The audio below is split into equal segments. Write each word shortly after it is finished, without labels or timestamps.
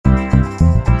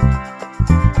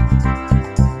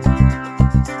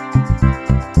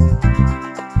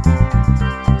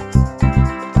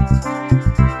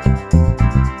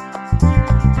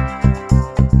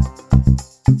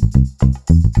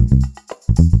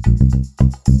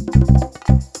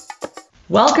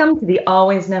Welcome to the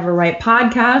Always Never Right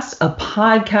podcast, a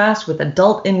podcast with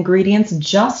adult ingredients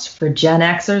just for Gen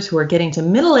Xers who are getting to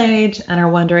middle age and are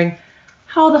wondering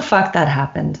how the fuck that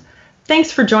happened.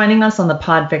 Thanks for joining us on the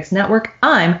Podfix Network.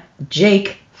 I'm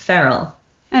Jake Farrell.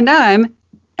 And I'm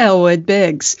Elwood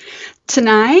Biggs.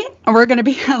 Tonight, we're going to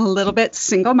be a little bit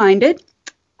single-minded.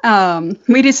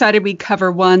 We decided we'd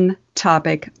cover one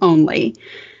topic only.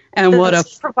 And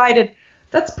that's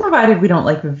provided we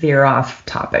don't veer off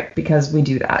topic, because we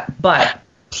do that. But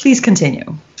please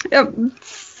continue.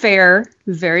 Fair,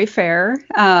 very fair.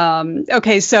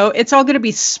 Okay, so it's all going to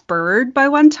be spurred by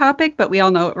one topic, but we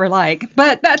all know what we're like.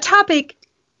 But that topic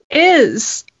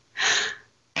is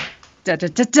da da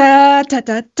da da da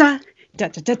da da.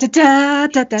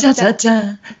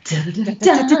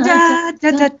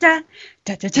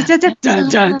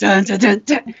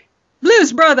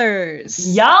 Blues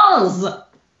Brothers.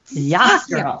 Yes,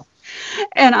 girl.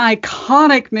 An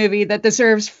iconic movie that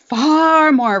deserves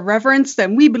far more reverence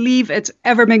than we believe it's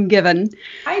ever been given.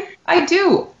 I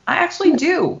do. I actually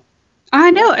do.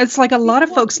 I know. It's like a lot of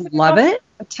folks love it.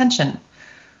 Attention.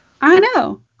 I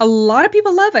know. A lot of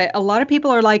people love it. A lot of people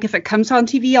are like, if it comes on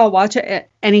TV, I'll watch it at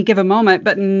any given moment.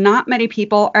 But not many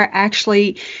people are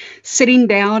actually sitting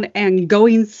down and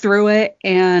going through it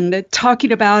and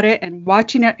talking about it and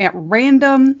watching it at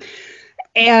random.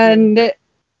 And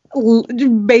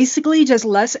basically just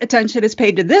less attention is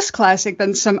paid to this classic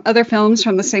than some other films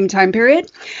from the same time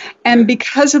period. And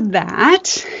because of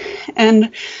that,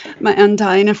 and my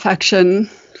undying affection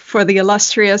for the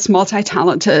illustrious,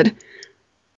 multi-talented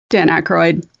Dan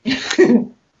Aykroyd,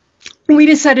 we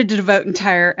decided to devote an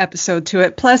entire episode to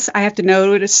it. Plus, I have to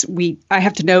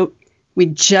note we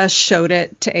just showed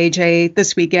it to AJ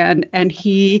this weekend, and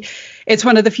it's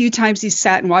one of the few times he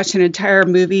sat and watched an entire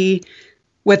movie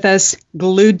with us,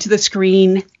 glued to the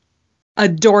screen,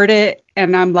 adored it,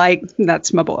 and I'm like,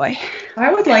 that's my boy.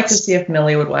 I would like to see if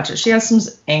Millie would watch it. She has some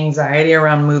anxiety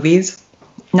around movies.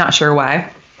 Not sure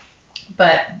why.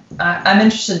 But I'm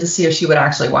interested to see if she would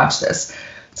actually watch this.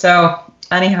 So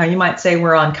anyhow, you might say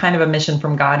we're on kind of a mission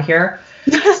from God here.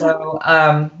 So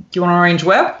do you want an orange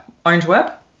whip? Orange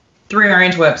whip? 3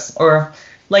 orange whips, or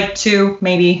like 2,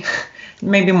 maybe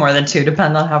more than 2,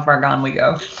 depending on how far gone we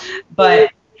go. But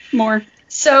more.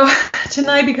 So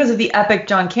tonight, because of the epic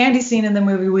John Candy scene in the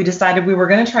movie, we decided we were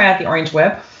going to try out the orange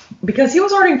whip, because he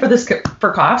was ordering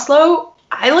for Cough-Slow.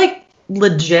 I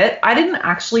legit, I didn't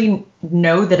actually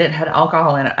know that it had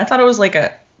alcohol in it. I thought it was like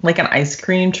an ice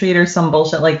cream treat or some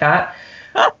bullshit like that.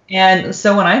 And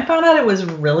so when I found out it was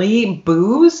really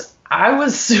booze, I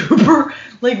was super,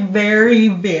 very,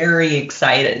 very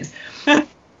excited.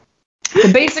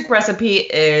 The basic recipe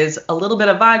is a little bit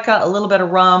of vodka, a little bit of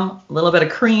rum, a little bit of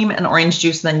cream, and orange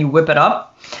juice, and then you whip it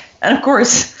up. And of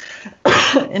course,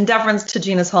 in deference to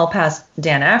Gina's Hall Pass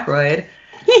Dan Aykroyd,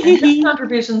 and his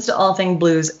contributions to all things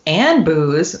blues and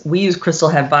booze, we use Crystal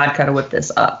Head vodka to whip this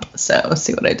up. So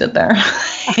see what I did there?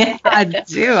 I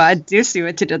do see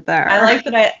what you did there. I like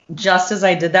that just as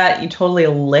I did that, you totally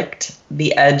licked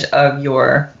the edge of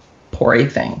your porry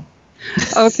thing.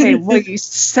 Okay, well, you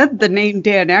said the name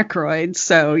Dan Aykroyd,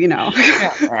 so,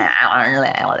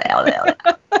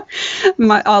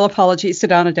 all apologies to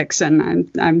Donna Dixon.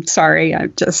 I'm sorry.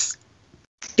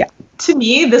 Yeah. To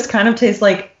me, this kind of tastes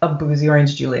like a boozy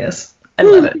orange Julius. I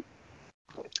love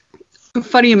it.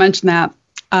 Funny you mentioned that.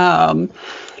 And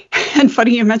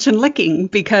funny you mentioned licking,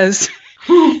 because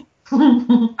you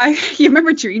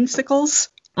remember Dreamsicles?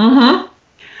 Mm-hmm.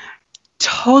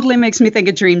 Totally makes me think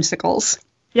of Dreamsicles.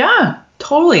 Yeah,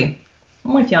 totally.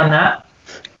 I'm with you on that.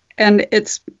 And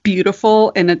it's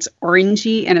beautiful, and it's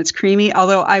orangey, and it's creamy.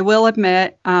 Although I will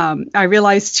admit, I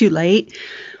realized too late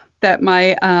that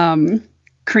my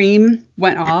cream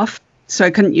went off, so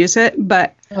I couldn't use it.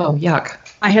 But oh, yuck!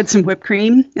 I had some whipped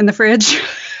cream in the fridge.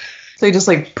 So you just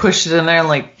pushed it in there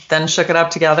and then shook it up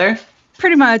together?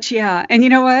 Pretty much, yeah. And you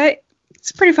know what?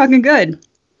 It's pretty fucking good.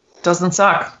 Doesn't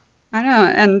suck. I know.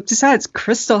 And besides,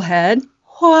 Crystal Head.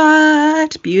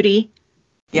 What beauty.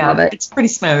 Yeah, love it. It's pretty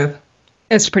smooth.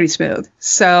 It's pretty smooth.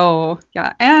 So,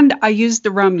 yeah. And I used the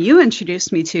rum you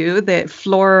introduced me to, the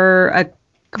Flor de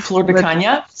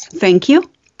Caña. Thank you.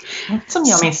 That's some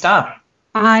yummy stuff.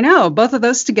 I know. Both of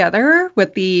those together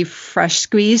with the fresh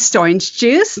squeezed orange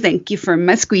juice. Thank you for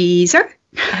my squeezer.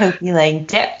 I hope you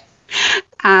liked it.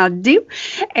 I do.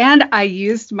 And I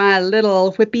used my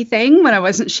little whippy thing when I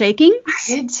wasn't shaking. I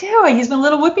did too. I used my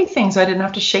little whippy thing so I didn't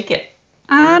have to shake it.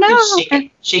 I know.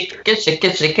 Shake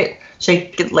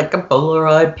it like a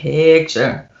Polaroid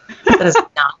picture. That is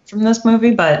not from this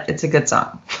movie, but it's a good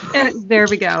song. There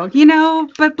we go.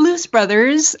 But Blues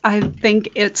Brothers, I think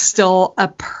it's still a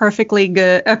perfectly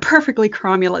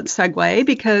cromulent segue,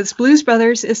 because Blues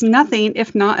Brothers is nothing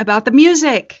if not about the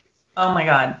music. Oh my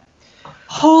God.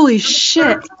 Holy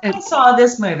shit. When I saw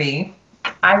this movie,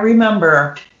 I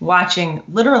remember watching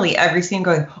literally every scene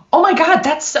going, oh my God,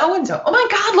 that's so-and-so. Oh my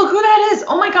God, look who that is.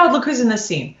 Oh my God, look who's in this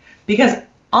scene. Because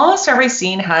almost every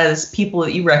scene has people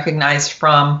that you recognize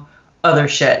from other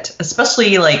shit,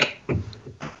 especially like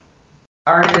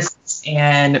artists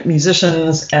and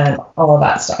musicians and all of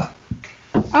that stuff.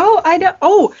 Oh, I know.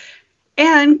 Oh,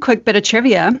 and quick bit of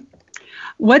trivia.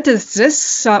 What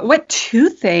two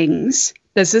things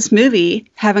does this movie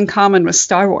have in common with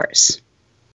Star Wars?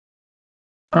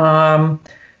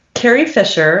 Carrie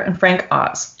Fisher and Frank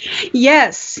Oz.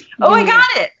 Yes. Oh, I got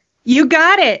it. You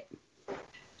got it.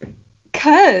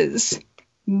 Because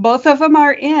both of them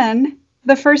are in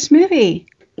the first movie.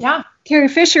 Yeah. Carrie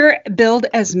Fisher billed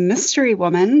as Mystery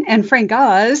Woman, and Frank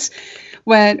Oz,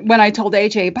 when I told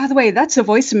AJ, by the way, that's the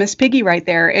voice of Miss Piggy right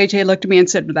there, AJ looked at me and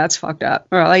said, that's fucked up.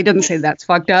 Well, he didn't say that's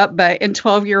fucked up, but in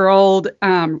 12-year-old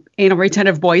anal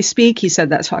retentive boy speak, he said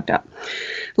that's fucked up.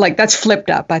 Like, that's flipped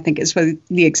up, I think is what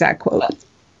the exact quote.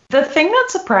 The thing that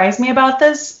surprised me about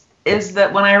this is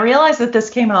that when I realized that this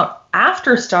came out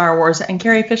after Star Wars and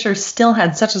Carrie Fisher still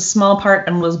had such a small part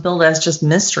and was billed as just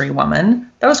Mystery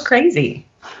Woman, that was crazy.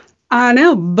 I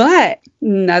know, but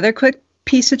another quick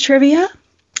piece of trivia.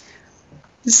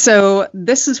 So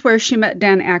this is where she met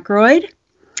Dan Aykroyd.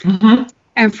 Mm-hmm.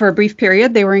 And for a brief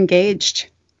period, they were engaged.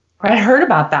 I heard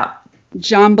about that.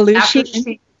 John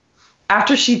Belushi.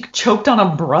 After she choked on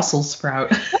a Brussels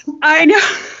sprout. I know.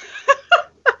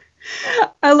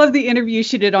 I love the interview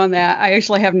she did on that. I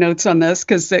actually have notes on this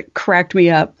because it cracked me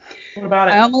up. What about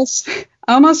it?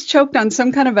 I almost choked on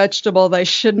some kind of vegetable that I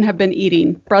shouldn't have been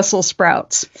eating. Brussels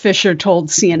sprouts, Fisher told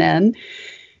CNN.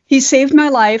 He saved my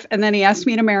life, and then he asked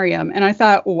me to marry him. And I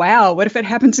thought, wow, what if it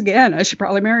happens again? I should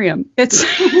probably marry him. It's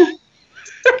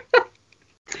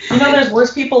there's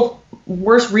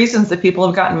worse reasons that people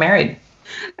have gotten married.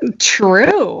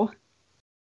 True.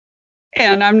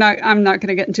 And I'm not going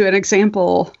to get into an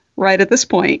example right at this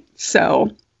point.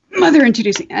 So, mother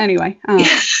introducing anyway.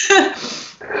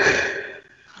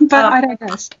 But I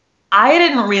digress. I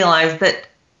didn't realize that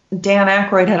Dan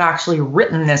Aykroyd had actually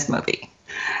written this movie.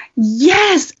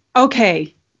 Yes.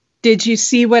 Okay. Did you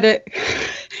see what it...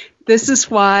 This is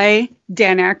why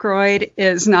Dan Aykroyd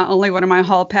is not only one of my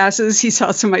hall passes, he's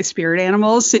also my spirit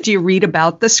animals. Did you read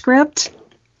about the script?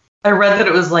 I read that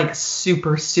it was like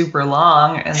super, super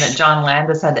long and that John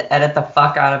Landis had to edit the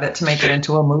fuck out of it to make it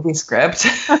into a movie script.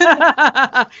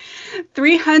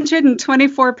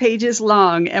 324 pages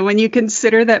long. And when you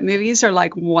consider that movies are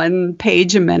like 1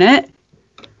 page a minute,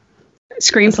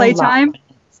 screenplay time.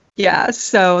 Yeah.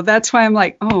 So that's why I'm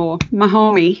like, oh, my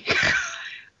homie.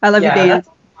 I love you, Dan. That's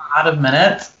a lot of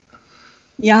minutes.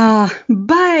 Yeah,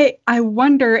 but I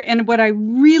wonder, and what I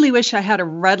really wish I had a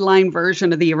red line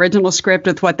version of the original script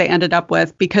with what they ended up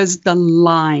with, because the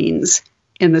lines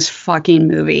in this fucking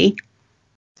movie,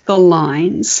 the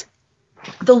lines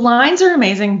are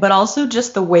amazing, but also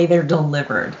just the way they're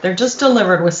delivered. They're just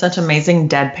delivered with such amazing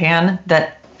deadpan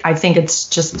that I think it's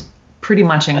just pretty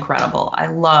much incredible. I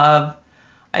love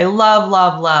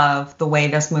the way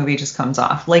this movie just comes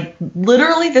off. Like,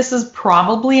 literally, this is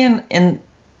probably in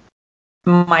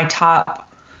my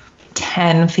top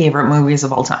 10 favorite movies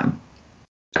of all time.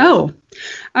 Oh,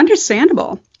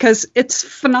 understandable, because it's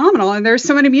phenomenal. And there's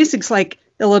so many musics like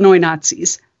Illinois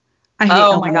Nazis. I hate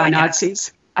Illinois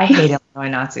Nazis. I hate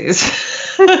Illinois Nazis.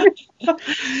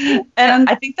 And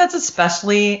I think that's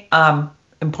especially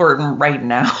important right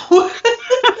now.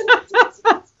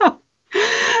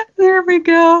 There we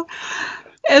go.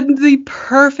 And the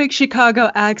perfect Chicago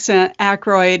accent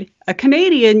Aykroyd, a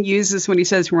Canadian, uses when he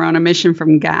says we're on a mission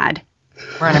from God.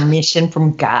 We're on a mission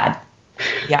from God.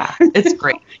 Yeah, it's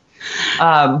great.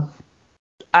 I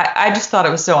just thought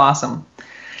it was so awesome.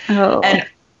 Oh. And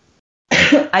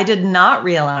I did not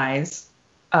realize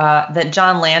that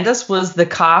John Landis was the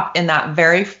cop in that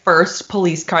very first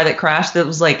police car that crashed that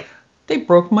was like, they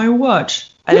broke my watch.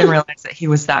 I didn't realize that he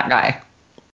was that guy.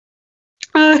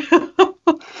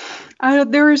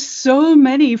 There are so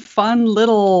many fun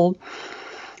little,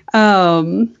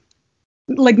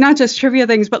 like not just trivia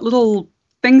things, but little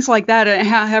things like that, and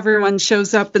how everyone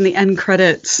shows up in the end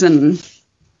credits. And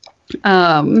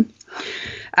I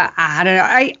don't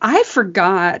know. I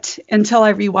forgot until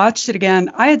I rewatched it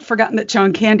again. I had forgotten that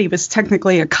John Candy was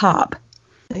technically a cop.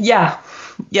 Yeah.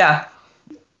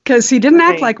 Because he didn't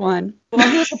act like one. Well,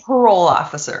 he was a parole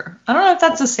officer. I don't know if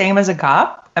that's the same as a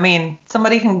cop. I mean,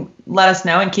 somebody can let us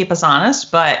know and keep us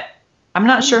honest, but I'm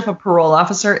not sure if a parole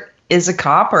officer is a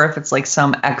cop or if it's like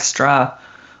some extra,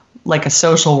 like a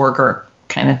social worker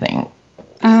kind of thing.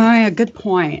 Oh, yeah, good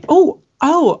point.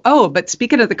 But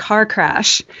speaking of the car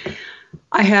crash,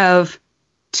 I have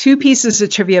 2 pieces of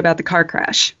trivia about the car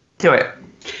crash. Do it.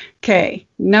 Okay,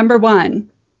 number 1.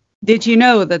 Did you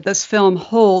know that this film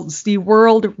holds the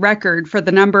world record for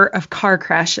the number of car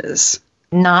crashes?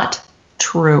 Not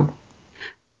true.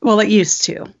 Well, it used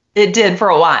to. It did for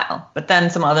a while, but then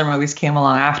some other movies came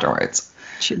along afterwards.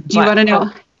 Do you want to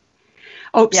know?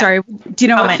 Oh, yeah. Sorry. Do you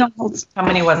know what film holds? How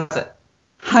many was it?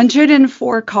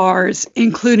 104 cars,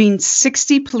 including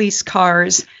 60 police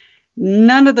cars.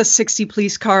 None of the 60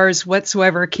 police cars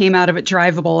whatsoever came out of it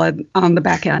drivable on the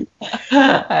back end.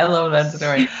 I love that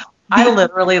story. I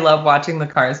literally love watching the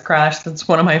cars crash. That's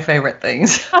one of my favorite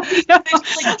things. They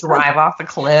just like drive off the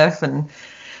cliff and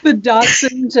the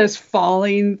Datsun just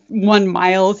falling 1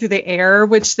 mile through the air,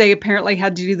 which they apparently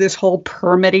had to do this whole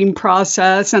permitting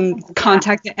process and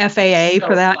contact the FAA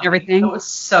for that and everything. It was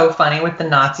so funny with the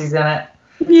Nazis in it.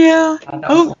 Yeah.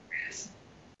 Oh,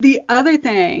 the other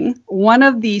thing, one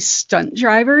of the stunt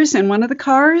drivers in one of the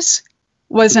cars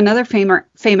was another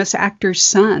famous actor's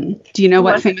son. Do you know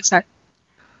what famous actor?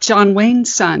 John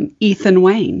Wayne's son, Ethan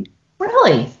Wayne.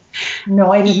 Really?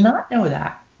 No, I did not know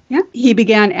that. Yeah, he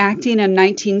began acting in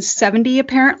 1970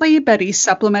 apparently, but he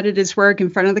supplemented his work in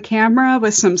front of the camera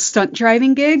with some stunt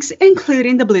driving gigs,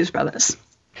 including the Blues Brothers.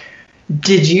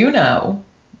 Did you know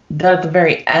that at the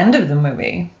very end of the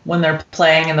movie, when they're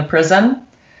playing in the prison,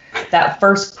 that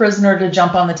first prisoner to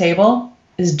jump on the table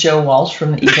is Joe Walsh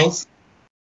from the Eagles?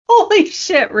 Holy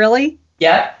shit, really?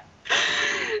 Yep.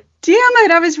 Damn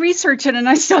it, I was researching and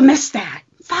I still missed that.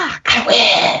 Fuck. I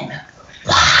win.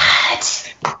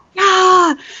 What?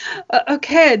 Yeah.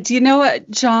 Okay, do you know what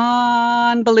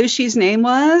John Belushi's name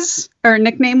was? Or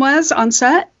nickname was on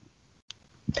set?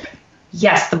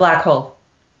 Yes, the Black Hole.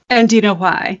 And do you know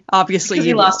why? Obviously. Because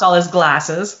he lost all his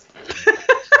glasses.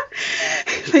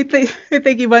 I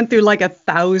think he went through like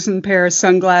 1,000 pair of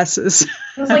sunglasses.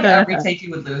 It was like every take he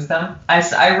would lose them. I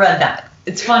read that.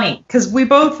 It's funny because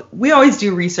we always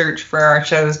do research for our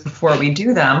shows before we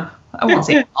do them. I won't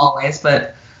say always,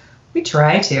 but we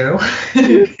try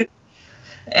to.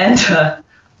 And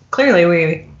clearly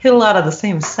we hit a lot of the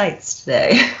same sites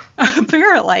today.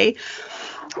 Apparently.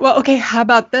 Well, okay, how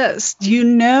about this? Do you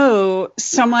know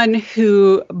someone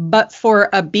who, but for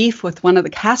a beef with one of the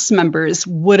cast members,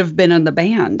 would have been in the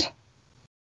band?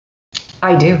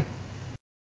 I do.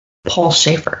 Paul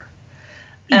Schaefer.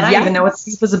 And I even know what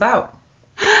the beef was about.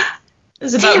 It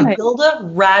was about Gilda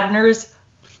Radner's...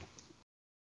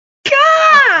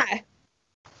 God!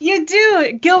 You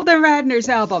do! Gilda Radner's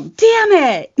album. Damn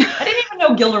it! I didn't even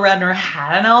know Gilda Radner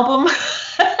had an album.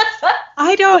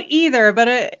 I don't either, but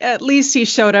at least he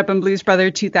showed up in Blues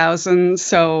Brother 2000,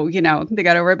 so, you know, they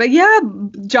got over it. But yeah,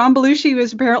 John Belushi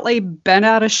was apparently bent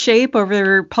out of shape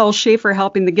over Paul Schaefer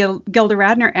helping the Gilda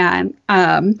Radner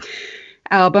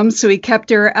album, so he kept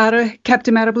him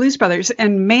out of Blues Brothers.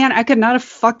 And man, I could not have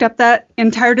fucked up that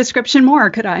entire description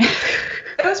more, could I?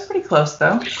 It was pretty close,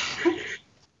 though.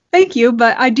 Thank you,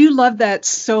 but I do love that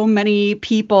so many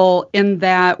people in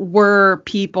that were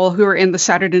people who were in the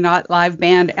Saturday Night Live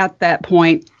band at that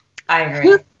point. I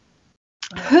agree.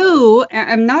 Who,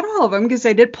 and not all of them, because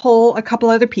I did pull a couple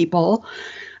other people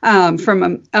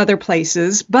from other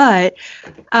places, but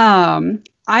I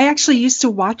actually used to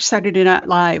watch Saturday Night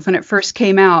Live when it first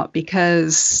came out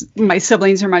because my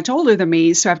siblings are much older than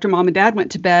me. So after mom and dad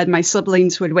went to bed, my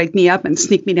siblings would wake me up and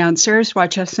sneak me downstairs to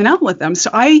watch SNL with them.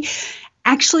 So I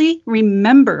actually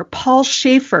remember Paul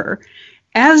Schaefer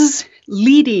as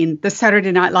leading the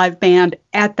Saturday Night Live band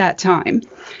at that time.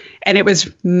 And it was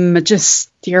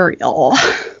magisterial.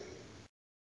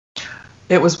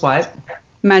 It was what?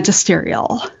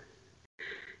 Magisterial.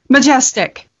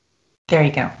 Majestic. There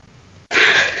you go.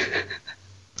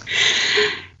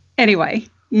 Anyway,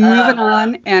 moving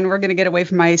on, and we're going to get away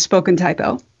from my spoken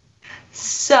typo.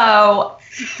 So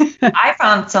I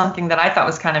found something that I thought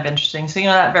was kind of interesting. So, you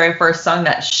know, that very first song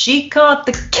that she caught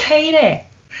the Katy,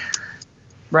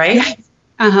 right? Yeah.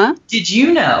 Uh-huh. Did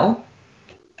you know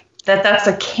that that's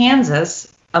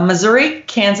a Missouri,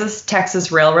 Kansas,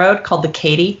 Texas railroad called the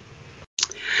Katy?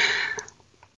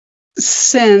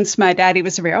 Since my daddy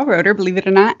was a railroader, believe it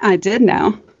or not, I did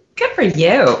know. Good for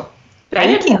you. I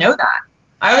didn't know that.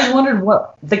 I always wondered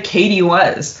what the Katy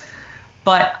was.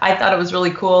 But I thought it was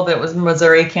really cool that it was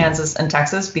Missouri, Kansas, and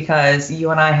Texas because you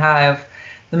and I have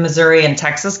the Missouri and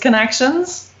Texas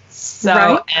connections. So,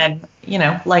 right. And, you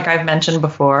know, like I've mentioned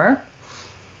before,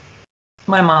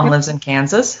 my mom lives in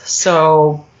Kansas.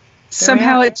 So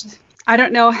Somehow I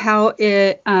don't know how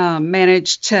it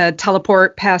managed to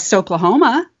teleport past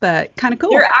Oklahoma, but kind of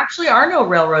cool. There actually are no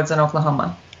railroads in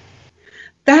Oklahoma.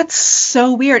 That's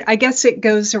so weird. I guess it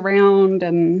goes around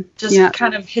and just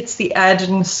kind of hits the edge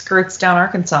and skirts down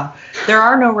Arkansas. There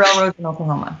are no railroads in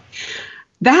Oklahoma.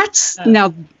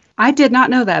 Now, I did not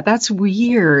know that. That's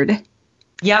weird.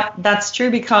 Yep, that's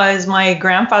true because my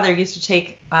grandfather used to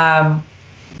take, Wow.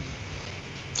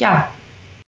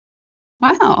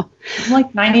 I'm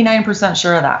like 99%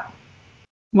 sure of that.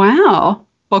 Wow.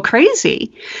 Well,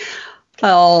 crazy.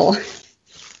 Well,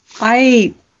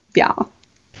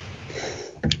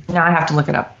 Now I have to look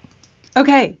it up.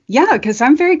 Okay, yeah, because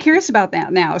I'm very curious about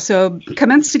that now. So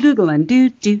commence to Googling.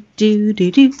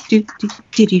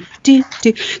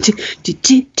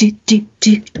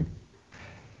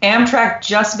 Amtrak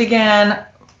just began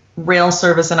rail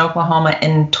service in Oklahoma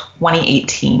in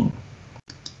 2018.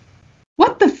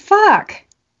 What the fuck?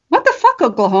 What the fuck,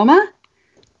 Oklahoma?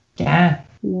 Yeah.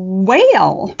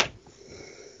 Well,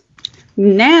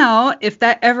 now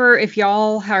if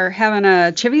y'all are having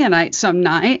a trivia night some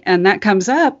night and that comes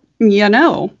up, you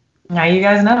know. Now you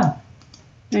guys know.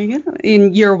 There you go.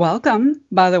 And you're welcome,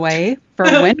 by the way, for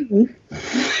winning.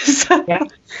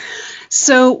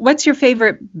 So what's your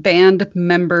favorite band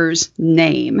member's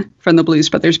name from the Blues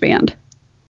Brothers band?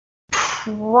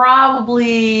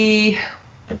 Probably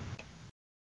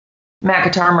Matt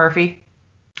Guitar Murphy.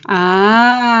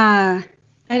 I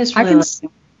just really like him.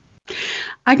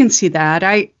 I can see that.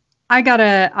 I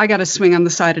gotta swing on the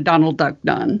side of Donald Duck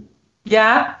Dunn.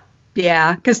 Yeah?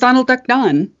 Yeah, because Donald Duck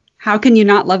Dunn. How can you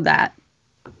not love that?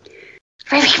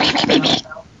 I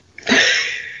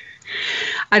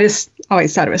just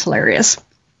always thought it was hilarious.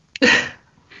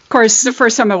 Of course, the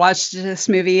first time I watched this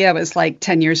movie, I was like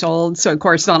 10 years old. So, of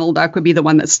course, Donald Duck would be the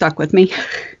one that stuck with me.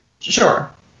 Sure.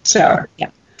 So,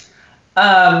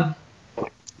 yeah.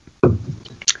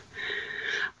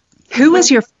 Who was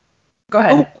your... Go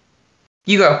ahead. Oh.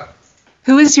 You go.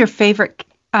 Who is your favorite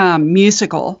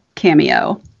musical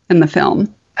cameo in the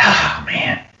film? Oh,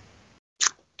 man.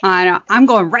 I know. I'm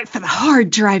going right for the hard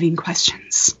driving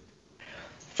questions.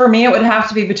 For me, it would have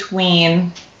to be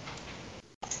between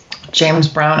James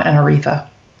Brown and Aretha.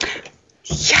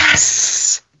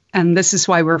 Yes! And this is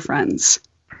why we're friends.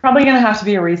 Probably going to have to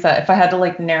be Aretha. If I had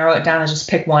to narrow it down and just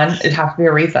pick one, it'd have to be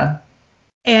Aretha.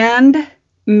 And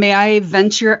may I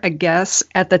venture a guess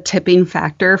at the tipping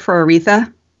factor for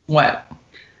Aretha? What?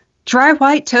 Dry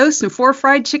white toast and 4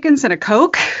 fried chickens and a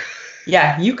Coke?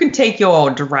 Yeah, you can take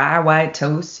your dry white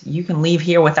toast. You can leave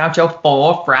here without your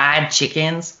 4 fried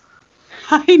chickens.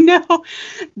 I know.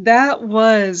 That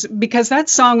was because that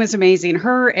song was amazing.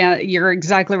 You're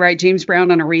exactly right. James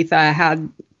Brown and Aretha had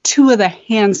 2 of the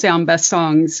hands down best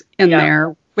songs in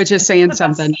there, which is saying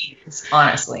something. Scenes,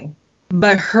 honestly.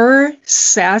 But her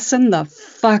sassing the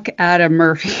fuck out of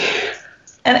Murphy.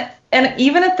 And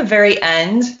even at the very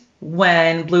end,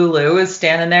 when Lulu is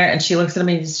standing there and she looks at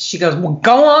me and she goes, well,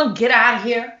 go on, get out of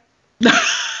here.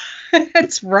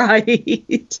 That's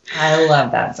right. I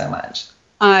love that so much.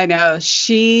 I know.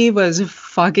 She was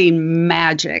fucking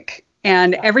magic.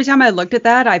 And every time I looked at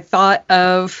that, I thought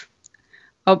of,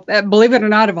 believe it or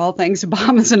not, of all things,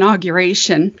 Obama's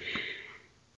inauguration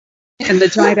and the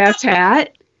giant ass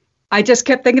hat. I just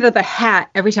kept thinking of the hat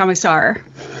every time I saw her.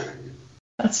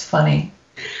 That's funny.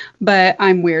 But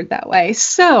I'm weird that way.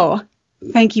 So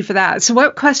thank you for that. So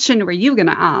what question were you going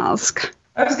to ask?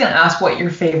 I was going to ask what your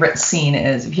favorite scene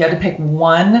is. If you had to pick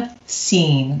one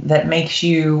scene that makes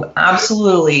you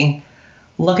absolutely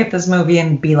look at this movie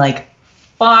and be like,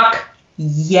 fuck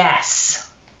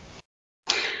yes.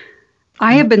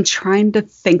 I have been trying to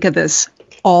think of this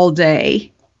all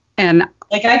day. And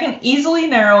I can easily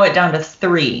narrow it down to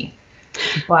 3.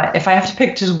 But if I have to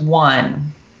pick just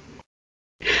one,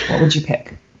 what would you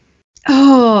pick?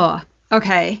 Oh,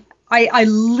 okay. I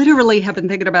literally have been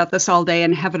thinking about this all day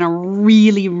and having a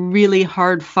really, really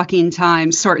hard fucking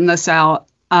time sorting this out.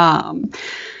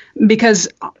 Because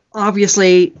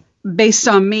obviously, based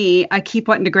on me, I keep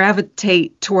wanting to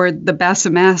gravitate toward the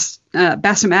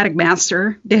Bassomatic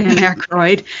master, Dan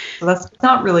Aykroyd. Well, that's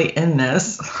not really in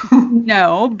this.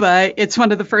 No, but it's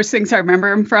one of the first things I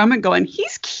remember him from and going,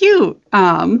 he's cute.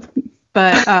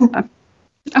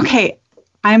 Okay.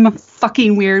 I'm a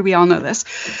fucking weird. We all know this.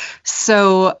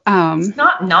 So, it's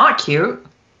not cute.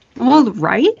 Well,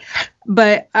 right.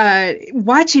 But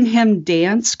watching him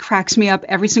dance cracks me up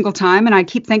every single time. And I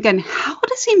keep thinking, how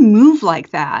does he move like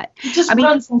that? He just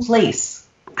runs in place.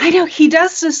 I know he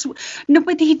does this. No,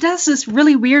 but he does this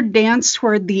really weird dance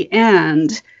toward the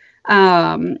end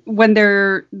when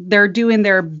they're doing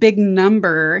their big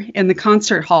number in the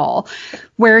concert hall,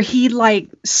 where he like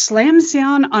slams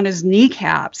down on his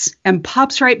kneecaps and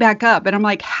pops right back up. And I'm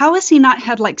like, how has he not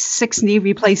had like 6 knee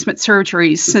replacement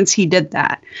surgeries since he did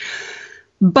that?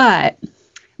 But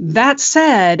that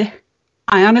said,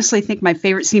 I honestly think my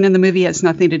favorite scene in the movie has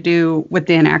nothing to do with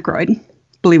Dan Aykroyd,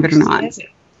 believe it or not.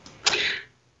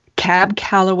 Cab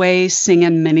Calloway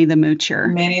singing Minnie the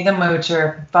Moocher. Minnie the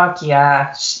Moocher. Fuck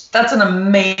yeah. That's an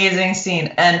amazing scene.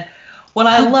 And what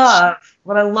I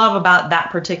love about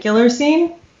that particular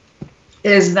scene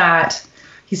is that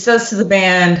he says to the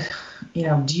band, you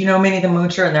know, do you know Minnie the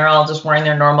Moocher? And they're all just wearing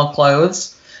their normal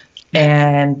clothes.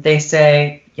 And they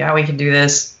say, yeah, we can do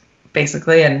this,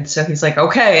 basically. And so he's like,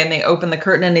 okay. And they open the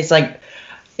curtain and he's like,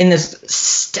 in this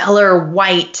stellar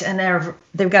white, and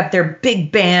they've got their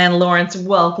big band Lawrence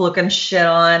Welk looking shit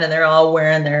on, and they're all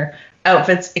wearing their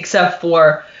outfits except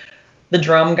for the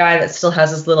drum guy that still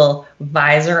has his little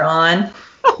visor on.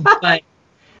 But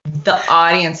the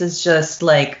audience is just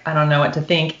like, I don't know what to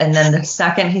think. And then the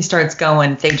second he starts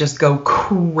going, they just go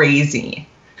crazy.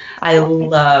 I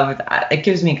love that. It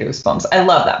gives me goosebumps. I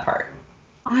love that part.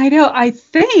 I know. I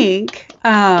think,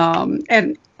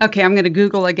 and okay, I'm going to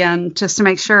Google again just to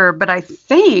make sure, but I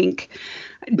think,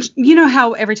 you know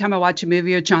how every time I watch a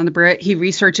movie with John the Brit, he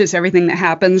researches everything that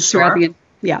happens throughout the,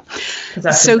 yeah.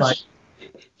 So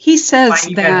he says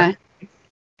that,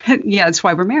 yeah, that's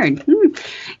why we're married.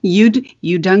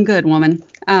 You done good, woman.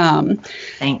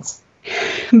 Thanks.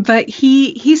 But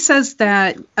he says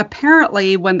that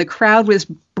apparently when the crowd was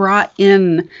brought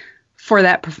in for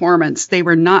that performance, they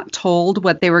were not told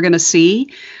what they were going to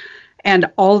see.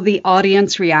 And all the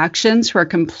audience reactions were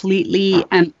completely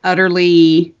and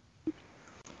utterly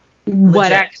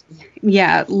legit.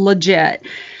 Legit.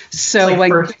 So like when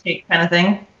first take kind of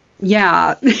thing.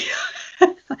 Yeah.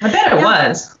 I bet it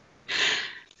was.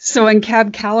 So when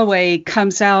Cab Calloway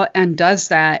comes out and does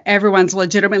that, everyone's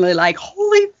legitimately like,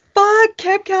 holy fuck,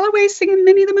 Cab Calloway singing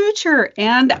Minnie the Moocher.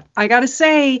 And I gotta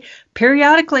say,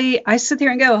 periodically I sit there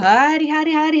and go, hidey,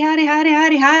 hidey, hidey, hidey, hidey,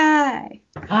 hidey, hi.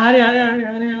 Howdy, howdy, howdy,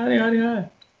 howdy, howdy, howdy, howdy.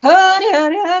 Howdy,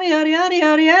 howdy, howdy, howdy, howdy,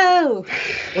 howdy, ho.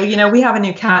 Well, you know, we have a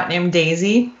new cat named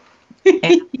Daisy,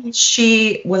 and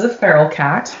she was a feral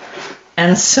cat,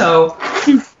 and so,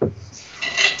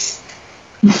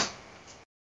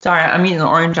 sorry, I'm eating the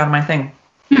orange out of my thing.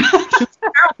 She was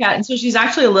a feral cat, and so she's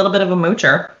actually a little bit of a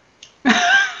moocher, and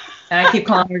I keep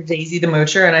calling her Daisy the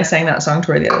Moocher, and I sang that song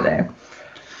to her the other day.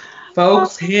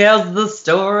 Folks, here's the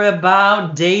story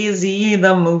about Daisy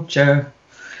the Moocher.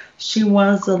 She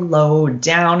was a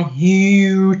low-down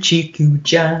hoochie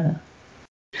coocher.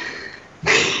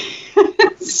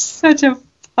 Such a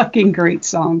fucking great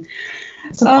song.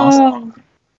 It's awesome.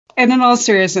 And in all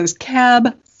seriousness,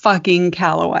 Cab fucking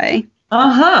Calloway.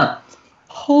 Uh-huh.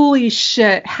 Holy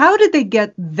shit. How did they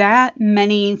get that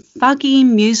many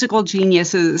fucking musical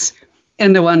geniuses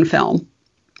into one film?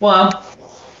 Well,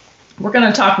 we're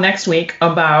going to talk next week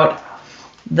about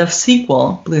the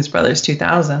sequel, Blues Brothers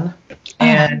 2000.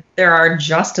 And there are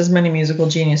just as many musical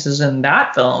geniuses in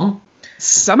that film.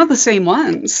 Some of the same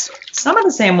ones. Some of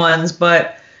the same ones,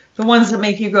 but the ones that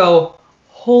make you go,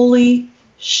 holy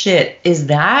shit, is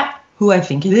that who I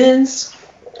think it is?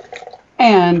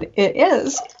 And it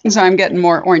is. So I'm getting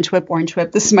more Orange Whip.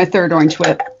 This is my third Orange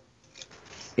Whip.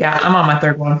 Yeah, I'm on my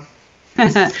third one.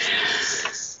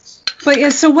 But yeah,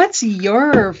 so what's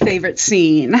your favorite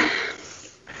scene?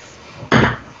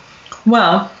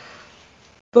 Well,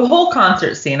 the whole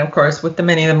concert scene, of course, with the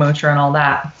Minnie the Moocher and all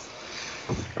that,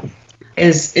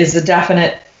 is a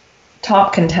definite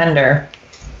top contender.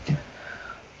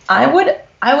 I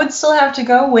would still have to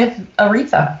go with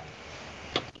Aretha.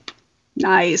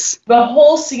 Nice. The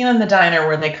whole scene in the diner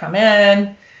where they come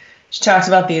in, she talks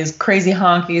about these crazy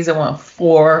honkies that want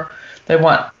four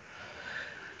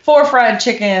fried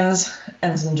chickens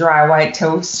and some dry white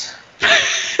toast.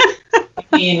 I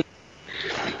mean,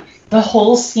 the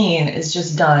whole scene is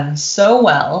just done so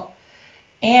well.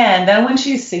 And then when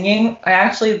she's singing, I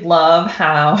actually love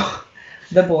how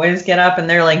the boys get up and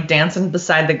they're like dancing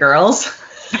beside the girls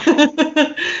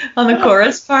on the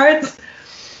chorus parts.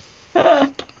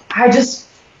 I just,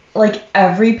 like,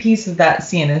 every piece of that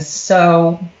scene is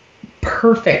so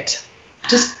perfect.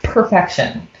 Just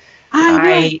perfection.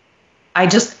 I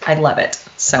love it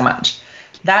so much.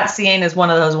 That scene is one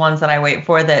of those ones that I wait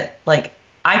for that, like,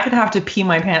 I could have to pee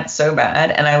my pants so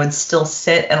bad and I would still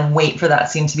sit and wait for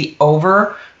that scene to be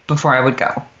over before I would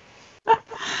go.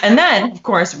 And then, of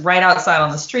course, right outside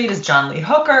on the street is John Lee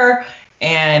Hooker.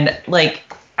 And, like,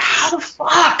 how the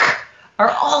fuck are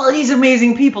all of these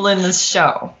amazing people in this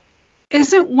show?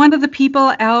 Isn't one of the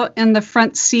people out in the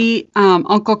front seat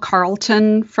Uncle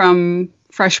Carlton from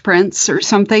Fresh Prince or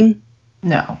something?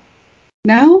 No.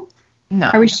 No? No.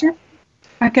 Are we sure?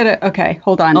 I gotta. Okay,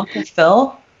 hold on. Uncle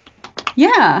Phil?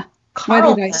 Yeah. Carlton.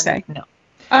 What did I say? No.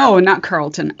 Oh, not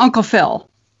Carlton. Uncle Phil.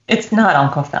 It's not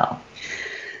Uncle Phil.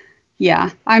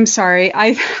 Yeah, I'm sorry.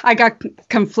 I got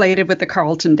conflated with the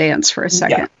Carlton dance for a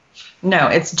second. Yeah. No,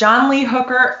 it's John Lee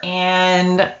Hooker,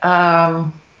 and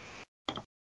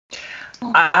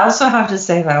I also have to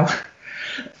say though,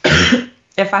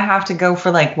 if I have to go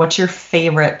for like, what's your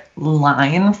favorite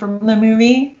line from the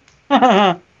movie?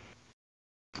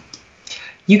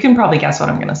 You can probably guess what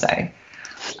I'm gonna say.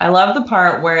 I love the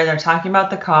part where they're talking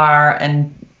about the car,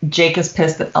 and Jake is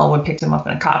pissed that Elwood picked him up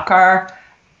in a cop car,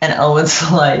 and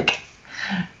Elwood's like,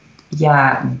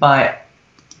 yeah, but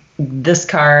this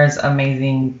car is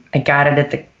amazing. I got it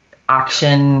at the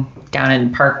auction down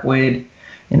in Parkwood,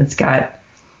 and it's got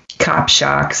cop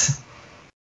shocks,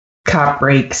 cop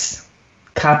brakes,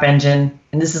 cop engine,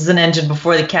 and this is an engine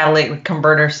before the catalytic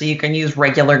converter, so you can use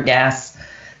regular gas.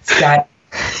 It's got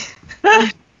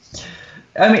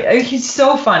I mean, he's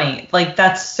so funny. Like,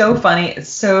 that's so funny. It's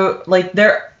so, like,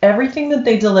 everything that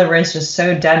they deliver is just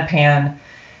so deadpan,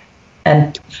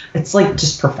 and it's like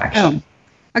just perfection. Oh.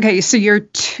 Okay, so your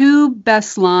two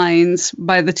best lines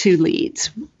by the two leads.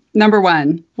 Number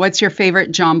one, what's your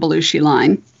favorite John Belushi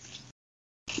line?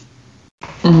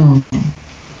 Oh,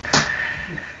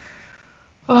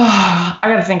 I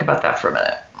gotta think about that for a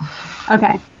minute.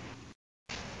 Okay.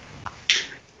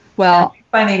 Well,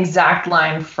 Find the exact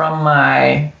line from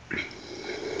my.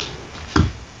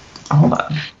 Hold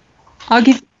on. I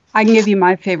can give you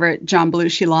my favorite John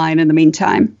Belushi line in the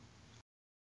meantime,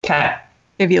 Okay.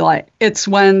 if you like. It's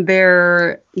when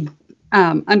they're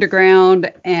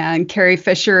underground and Carrie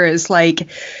Fisher is like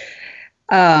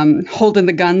holding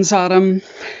the guns on him.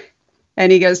 And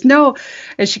he goes, no.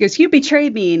 And she goes, you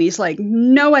betrayed me. And he's like,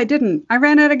 no, I didn't. I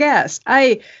ran out of gas.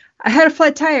 I had a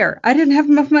flat tire. I didn't have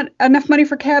enough money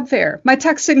for cab fare. My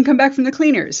tux didn't come back from the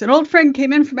cleaners. An old friend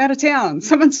came in from out of town.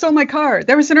 Someone stole my car.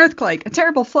 There was an earthquake, a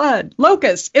terrible flood,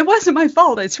 locusts. It wasn't my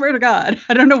fault, I swear to God.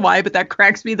 I don't know why, but that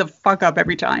cracks me the fuck up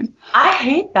every time. I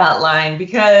hate that line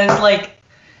because, like,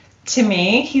 to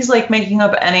me, he's like making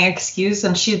up any excuse,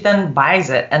 and she then buys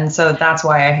it. And so that's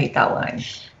why I hate that line.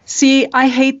 See, I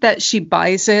hate that she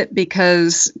buys it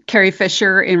because Carrie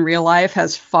Fisher in real life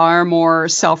has far more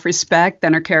self-respect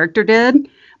than her character did.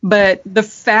 But the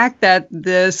fact that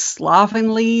this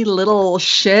slovenly little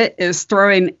shit is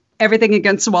throwing everything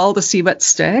against the wall to see what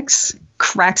sticks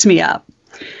cracks me up.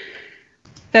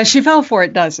 That she fell for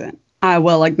it doesn't, I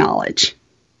will acknowledge.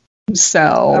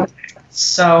 So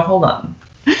hold on.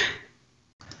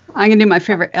 I'm going to do my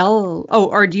favorite L. Oh,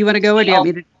 or do you want to go or do you want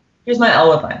me to? Here's my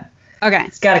Elwood line. Okay.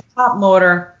 It's got a cop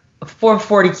motor, a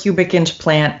 440 cubic inch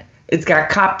plant. It's got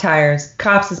cop tires,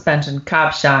 cop suspension,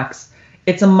 cop shocks.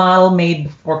 It's a model made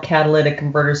before catalytic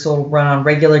converters, so it'll run on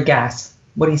regular gas.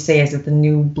 What do you say? Is it the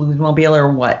new Bluesmobile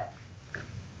or what?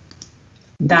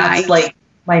 That's like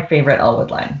my favorite Elwood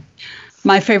line.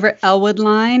 My favorite Elwood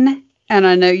line, and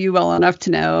I know you well enough to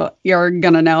know you're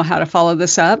going to know how to follow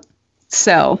this up.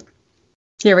 So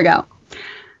here we go.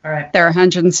 All right. There are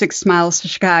 106 miles to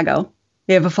Chicago.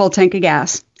 We have a full tank of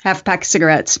gas, half a pack of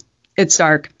cigarettes. It's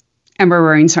dark, and we're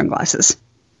wearing sunglasses.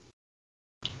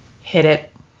 Hit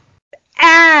it.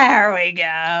 There we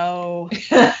go.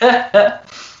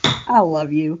 I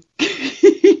love you.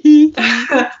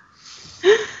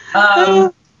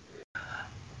 I'm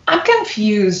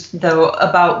confused, though,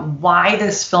 about why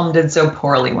this film did so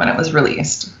poorly when it was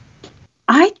released.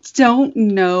 I don't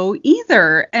know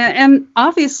either. And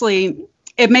obviously,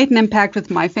 it made an impact with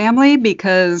my family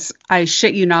because I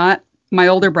shit you not, my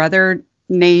older brother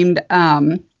named,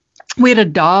 we had a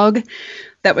dog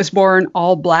that was born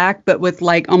all black, but with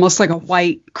like almost like a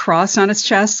white cross on his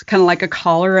chest, kind of like a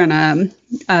collar and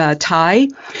a tie.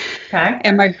 Okay.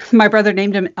 And my brother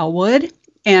named him Elwood.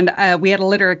 And we had a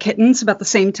litter of kittens about the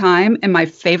same time. And my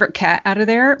favorite cat out of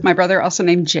there, my brother also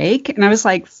named Jake. And I was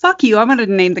like, fuck you, I'm going to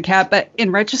name the cat. But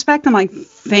in retrospect, I'm like,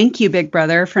 thank you, big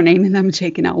brother, for naming them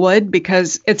Jake and Elwood,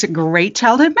 because it's a great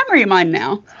childhood memory of mine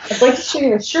now. I'd like to show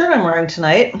you the shirt I'm wearing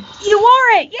tonight. You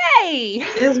wore it. Yay.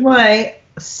 It is my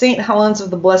St. Helens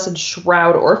of the Blessed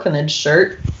Shroud Orphanage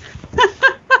shirt.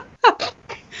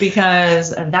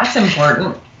 Because that's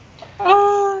important.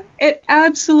 Oh, it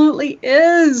absolutely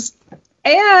is.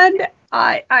 And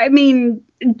I mean,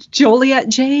 Joliet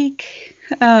Jake.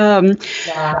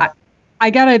 Yeah. I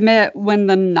gotta admit, when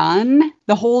the nun,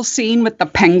 the whole scene with the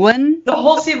penguin. The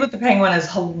whole scene with the penguin is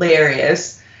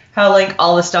hilarious how like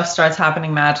all the stuff starts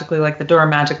happening magically, like the door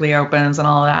magically opens and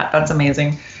all of that. That's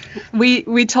amazing.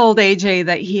 We told AJ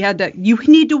that you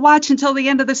need to watch until the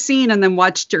end of the scene, and then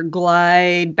watched her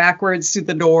glide backwards through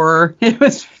the door. It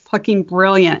was fucking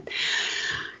brilliant.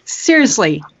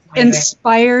 Seriously,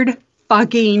 inspired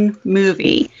fucking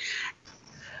movie.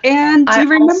 And do you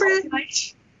remember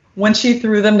when she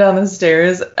threw them down the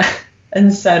stairs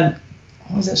and said,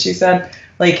 what was it she said?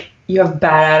 Like, you have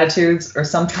bad attitudes or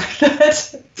something like that.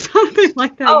 Something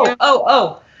like that.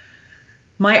 Oh.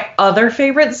 My other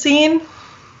favorite scene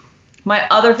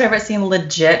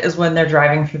legit is when they're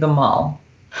driving through the mall.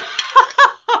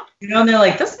 And they're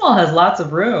like, this mall has lots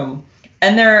of room.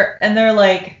 And they're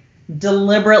like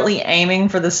deliberately aiming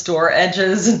for the store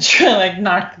edges and trying to like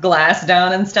knock the glass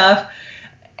down and stuff.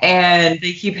 And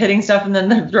they keep hitting stuff, and then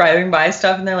they're driving by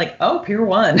stuff, and they're like, oh, Pier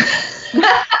 1.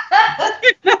 I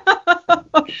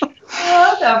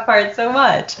love that part so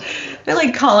much. They're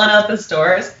like calling out the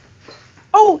stores.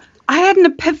 Oh, I had an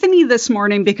epiphany this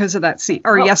morning because of that scene,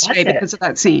 or yesterday because of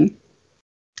that scene.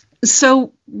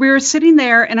 So we were sitting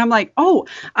there, and I'm like, oh,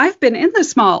 I've been in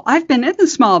this mall.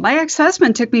 My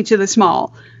ex-husband took me to this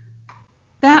mall.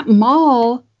 That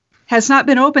mall has not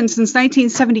been open since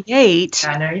 1978.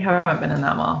 I know you haven't been in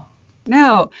that mall.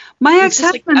 No, my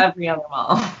ex-husband. Just like every other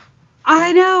mall.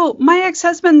 I know. My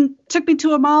ex-husband took me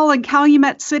to a mall in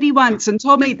Calumet City once and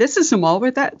told me this is a mall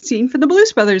where that scene from the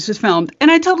Blues Brothers was filmed.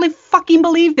 And I totally fucking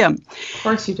believed him. Of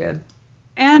course you did.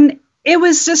 And it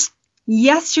was just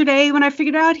yesterday when I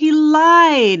figured out he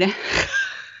lied.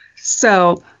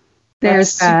 So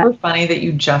there's that. Super funny that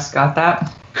you just got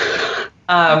that.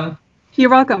 You're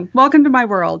welcome. Welcome to my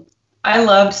world. I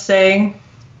loved saying,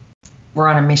 we're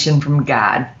on a mission from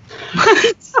God.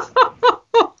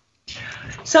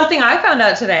 Something I found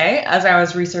out today as I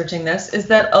was researching this is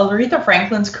that Aretha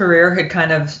Franklin's career had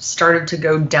kind of started to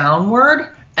go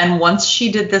downward. And once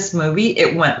she did this movie,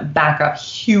 it went back up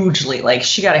hugely. Like,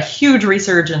 she got a huge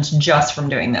resurgence just from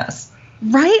doing this.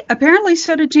 Right? Apparently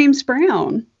so did James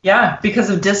Brown. Yeah, because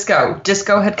of disco.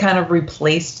 Disco had kind of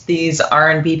replaced these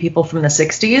R&B people from the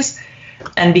 60s.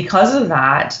 And because of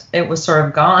that, it was sort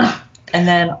of gone. And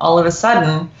then all of a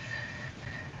sudden,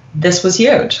 this was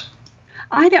huge.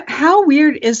 How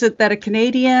weird is it that a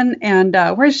Canadian and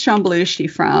where's John Belushi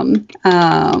from?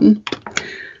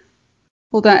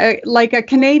 Hold on, like a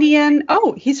Canadian.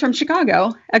 Oh, he's from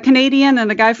Chicago. A Canadian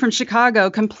and a guy from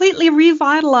Chicago completely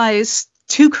revitalized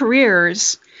two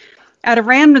careers out of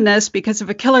randomness because of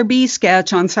a Killer Bee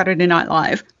sketch on Saturday Night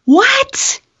Live.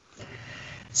 What?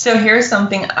 So here's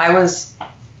something I was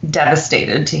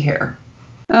devastated to hear.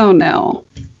 Oh, no.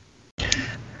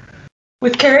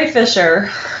 With Carrie Fisher,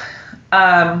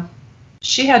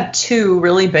 she had two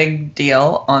really big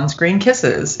deal on-screen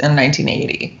kisses in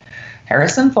 1980.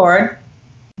 Harrison Ford,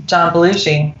 John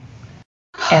Belushi.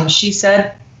 And she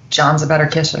said, John's a better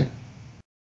kisser.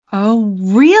 Oh,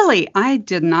 really? I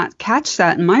did not catch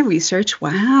that in my research.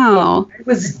 Wow. I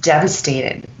was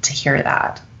devastated to hear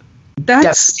that. That's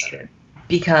devastated.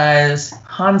 Because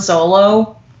Han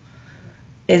Solo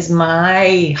is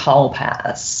my hall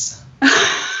pass.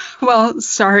 Well,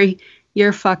 sorry,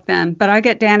 you're fucked then. But I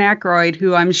get Dan Aykroyd,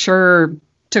 who I'm sure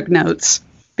took notes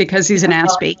because he's an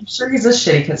Aspie. I'm sure he's a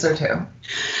shitty kisser too.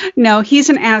 No, he's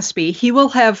an Aspie. He will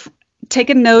have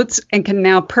taken notes and can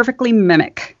now perfectly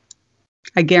mimic.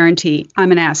 I guarantee.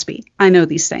 I'm an Aspie. I know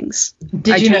these things.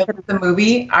 Did you know that the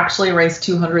movie actually raised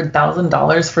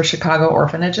 $200,000 for Chicago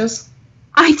orphanages?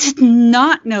 I did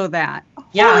not know that.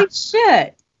 Yeah. Holy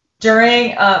shit.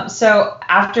 During, so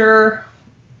after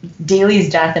Daley's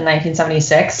death in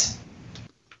 1976,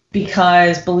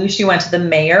 because Belushi went to the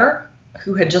mayor,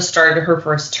 who had just started her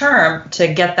first term,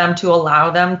 to get them to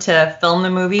allow them to film the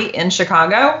movie in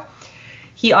Chicago,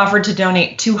 he offered to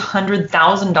donate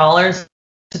 $200,000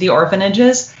 to the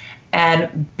orphanages.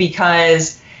 And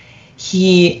because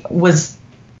he was,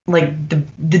 like,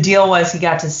 the deal was he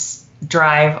got to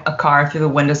drive a car through the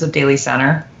windows of Daley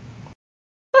Center.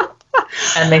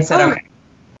 And they said, okay.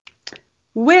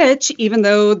 Which, even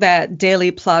though that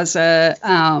Daley Plaza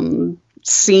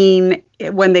scene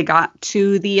when they got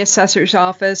to the assessor's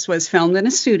office was filmed in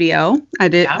a studio, I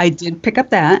did pick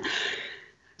up that.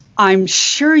 I'm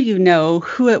sure you know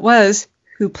who it was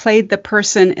who played the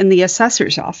person in the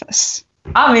assessor's office.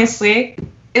 Obviously,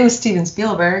 it was Steven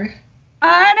Spielberg.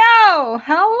 I know!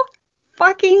 How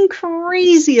fucking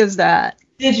crazy is that?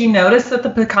 Did you notice that the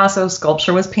Picasso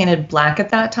sculpture was painted black at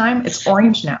that time? It's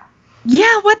orange now.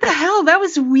 Yeah, what the hell? That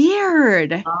was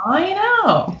weird. I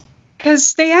know.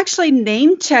 Because they actually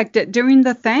name-checked it during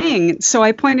the thing. So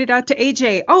I pointed out to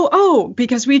AJ,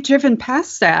 because we've driven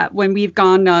past that when we've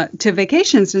gone to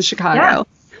vacations in Chicago.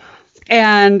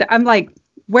 And I'm like,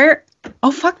 where?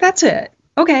 Oh, fuck, that's it.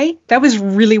 Okay, that was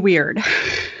really weird.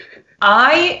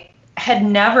 I had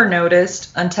never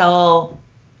noticed until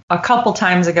a couple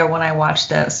times ago when I watched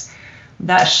this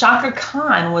that Shaka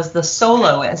Khan was the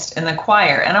soloist in the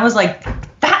choir. And I was like,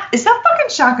 is that fucking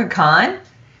Shaka Khan?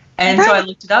 And right. So I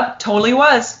looked it up. Totally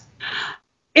was.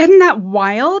 Isn't that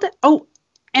wild? Oh,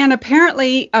 and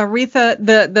apparently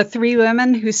Aretha, the three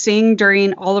women who sing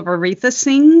during all of Aretha's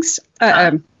sings,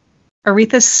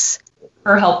 Aretha's...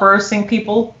 Her helpers sing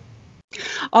people.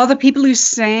 All the people who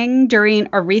sang during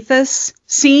Aretha's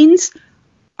scenes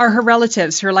are her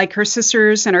relatives, her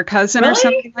sisters and her cousin or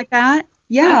something like that.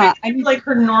 Yeah. I mean, like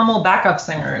her normal backup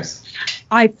singers.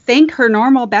 I think her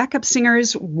normal backup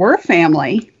singers were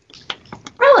family.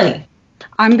 Really?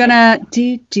 I'm going to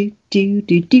do.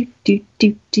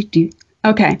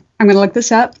 Okay. I'm going to look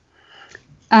this up.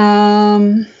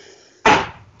 Oh,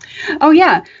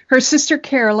 yeah. Her sister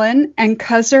Carolyn and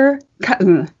cousin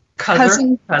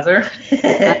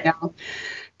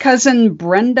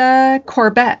Brenda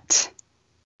Corbett.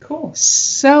 Cool.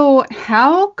 So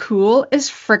how cool is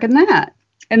frickin' that?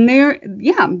 And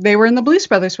they were in the Blues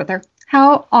Brothers with her.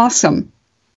 How awesome.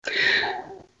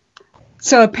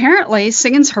 So apparently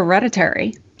singing's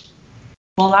hereditary.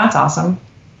 Well, that's awesome.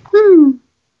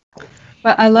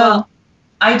 But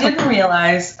I didn't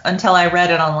realize until I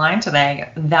read it online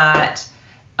today that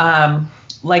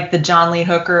like the John Lee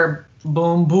Hooker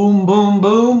boom, boom, boom,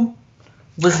 boom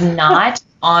was not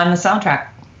on the soundtrack.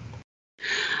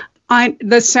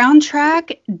 The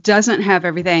soundtrack doesn't have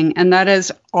everything, and that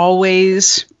is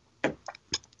always...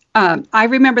 I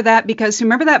remember that because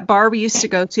remember that bar we used to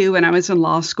go to when I was in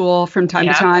law school from time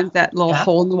to time, that little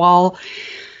hole in the wall?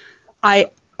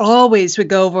 I always would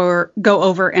go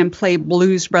over and play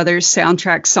Blues Brothers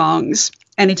soundtrack songs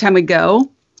anytime we go.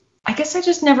 I guess I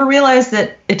just never realized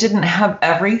that it didn't have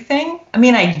everything. I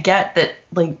mean, I get that,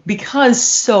 like, because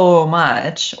so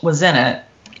much was in it,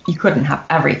 you couldn't have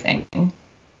everything.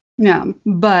 Yeah,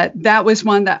 but that was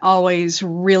one that always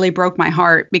really broke my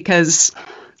heart because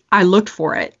I looked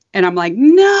for it. And I'm like,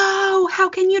 no, how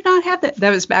can you not have that?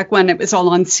 That was back when it was all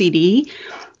on CD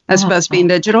as opposed to being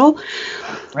digital.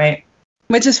 Right.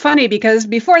 Which is funny because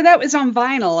before that was on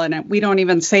vinyl, and we don't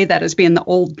even say that as being the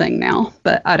old thing now,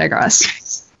 but I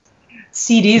digress.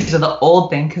 CDs are the old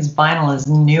thing because vinyl is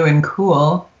new and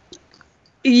cool.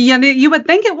 Yeah, you would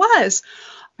think it was.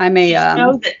 I may... Did you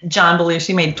know that John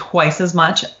Belushi made twice as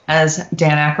much as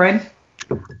Dan Aykroyd?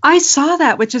 I saw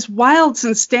that, which is wild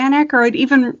since Dan Aykroyd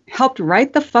even helped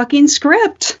write the fucking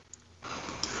script.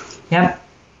 Yep.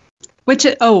 Which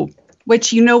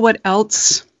you know what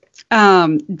else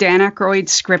Dan Aykroyd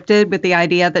scripted with the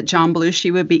idea that John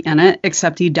Belushi would be in it,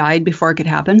 except he died before it could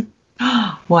happen?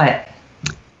 What?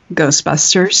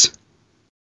 Ghostbusters.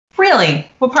 Really?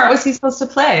 What part was he supposed to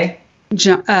play?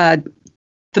 The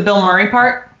Bill Murray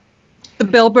part? The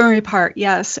Bill Murray part,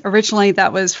 yes. Originally,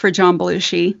 that was for John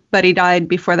Belushi, but he died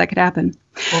before that could happen.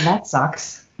 Well, that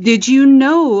sucks. Did you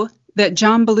know that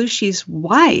John Belushi's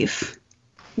wife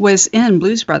was in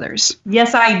Blues Brothers?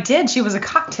 Yes, I did. She was a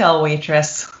cocktail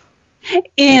waitress.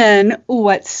 In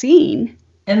what scene?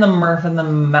 In the Murph and the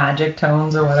Magic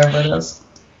Tones or whatever it is.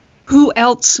 Who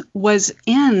else was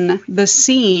in the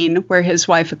scene where his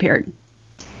wife appeared?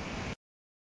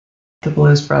 The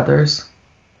Blues Brothers.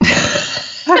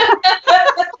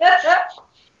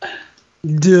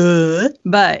 Duh.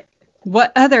 But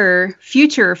what other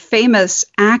future famous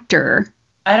actor?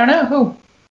 I don't know who.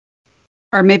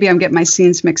 Or maybe I'm getting my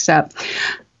scenes mixed up.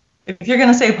 If you're going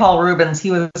to say Paul Rubens,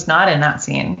 he was not in that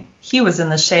scene. He was in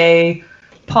the Shay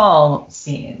Paul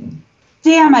scene.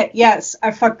 Damn it. Yes,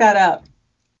 I fucked that up.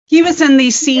 He was in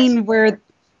the scene where...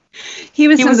 He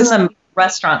was in the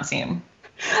restaurant scene.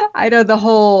 I know the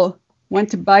whole,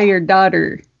 went to buy your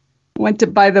daughter... Went to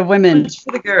buy the women. How much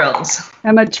for the girls?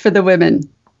 How much for the women?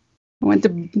 I went to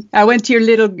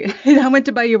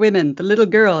buy your women, the little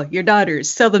girl, your daughters.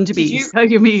 Sell them to me. Sell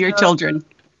me your children.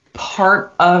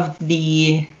 Part of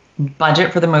the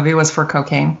budget for the movie was for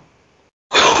cocaine.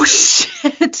 Oh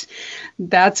shit!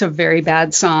 That's a very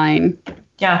bad sign.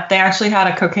 Yeah, they actually had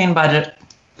a cocaine budget.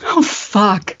 Oh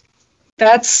fuck!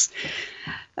 That's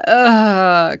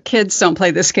kids don't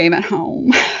play this game at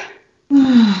home.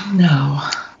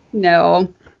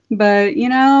 No, but,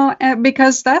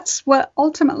 because that's what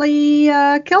ultimately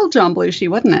killed John Belushi,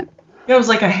 wasn't it? It was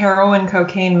like a heroin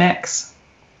cocaine mix.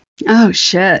 Oh,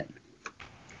 shit.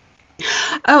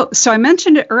 Oh, so I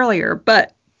mentioned it earlier,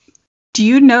 but do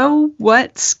you know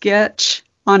what sketch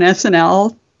on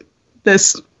SNL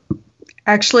this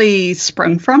actually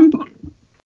sprung from?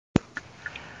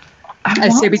 I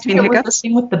say between hiccups. The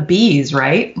thing with the bees,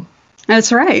 right?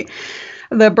 That's right.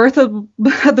 The birth of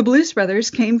the Blues Brothers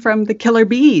came from the Killer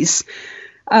Bees.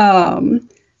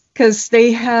 Because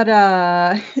they had,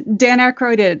 Dan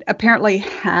Aykroyd apparently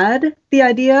had the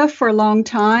idea for a long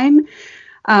time.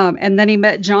 And then he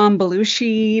met John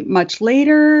Belushi much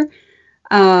later.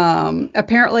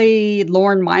 Apparently,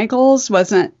 Lorne Michaels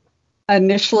wasn't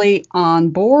initially on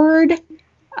board.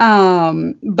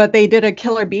 But they did a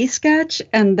Killer Bee sketch,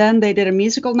 and then they did a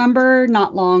musical number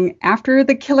not long after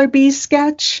the Killer Bee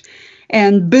sketch,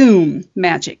 and boom,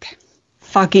 magic.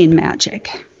 Fucking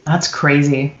magic. That's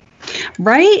crazy.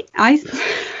 Right?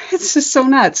 It's just so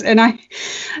nuts. And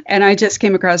I just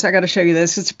came across, I got to show you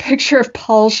this. It's a picture of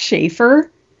Paul Schaefer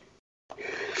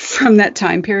from that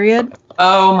time period.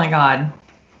 Oh my God.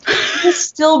 He's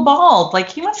still bald. Like,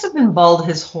 he must have been bald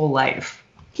his whole life.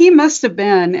 He must have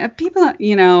been. People,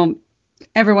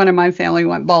 everyone in my family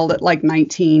went bald at like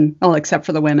 19, well, except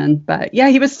for the women. But yeah,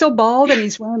 he was still bald, and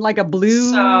he's wearing like a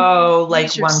blue. So, like,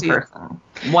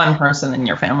 one person in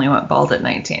your family went bald at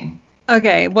 19.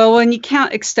 Okay, well, when you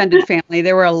count extended family,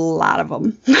 there were a lot of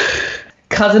them.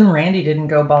 Cousin Randy didn't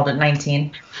go bald at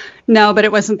 19. No, but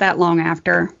it wasn't that long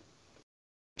after.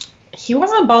 He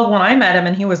wasn't bald when I met him,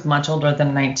 and he was much older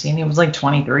than 19. He was like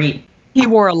 23. He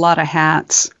wore a lot of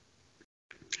hats.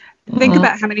 Think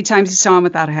about how many times you saw him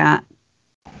without a hat.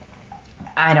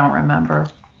 I don't remember.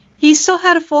 He still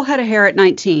had a full head of hair at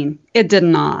 19. It did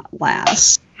not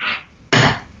last.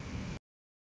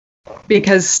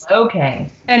 Because... Okay.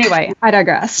 Anyway, I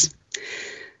digress.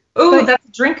 Ooh, that's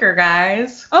a drinker,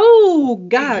 guys. Oh,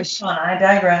 gosh. I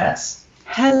digress.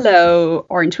 Hello,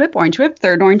 Orange Whip,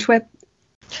 third Orange Whip.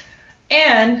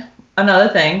 And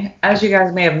another thing, as you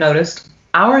guys may have noticed,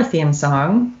 our theme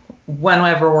song,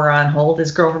 whenever we're on hold,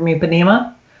 is Girl from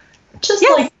Ipanema. Just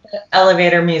like the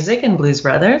elevator music in Blues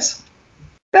Brothers.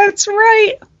 That's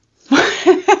right.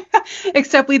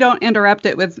 Except we don't interrupt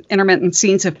it with intermittent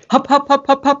scenes of hop, hop, hop,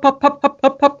 hop, hop, hop, hop, hop,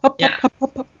 hop, hop, hop, yeah. hop,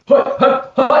 hop, hop.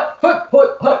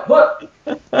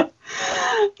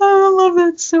 Oh, I love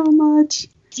that so much.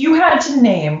 If you had to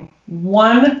name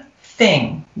one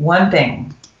thing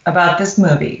about this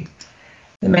movie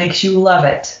that makes you love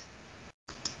it,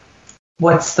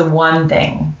 what's the one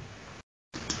thing?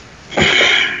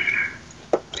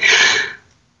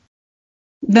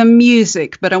 The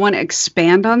music, but I want to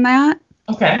expand on that.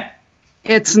 Okay.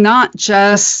 It's not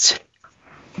just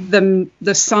the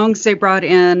songs they brought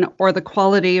in or the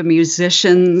quality of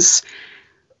musicians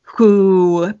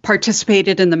who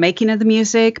participated in the making of the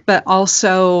music, but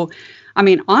also, I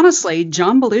mean, honestly,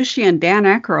 John Belushi and Dan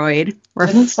Aykroyd were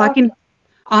fucking...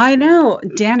 I know.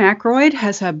 Dan Aykroyd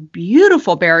has a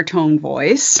beautiful baritone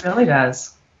voice. He really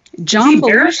does. John Belushi...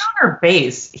 baritone or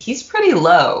bass? He's pretty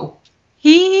low.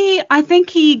 I think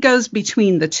he goes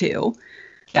between the two.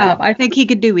 Yeah. I think he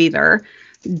could do either.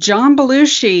 John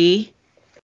Belushi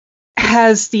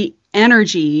has the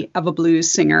energy of a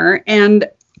blues singer, and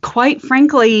quite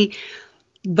frankly,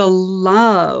 the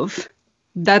love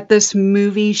that this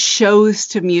movie shows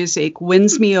to music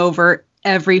wins me over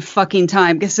every fucking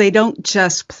time, because they don't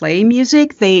just play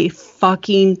music, they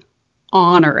fucking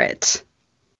honor it.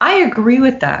 I agree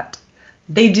with that.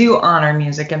 They do honor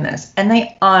music in this, and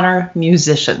they honor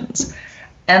musicians,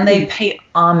 and they pay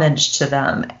homage to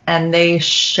them, and they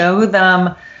show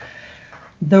them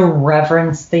the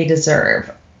reverence they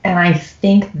deserve. And I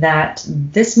think that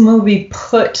this movie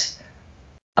put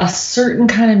a certain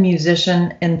kind of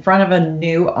musician in front of a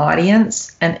new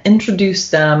audience and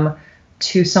introduced them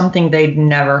to something they'd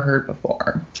never heard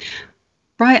before.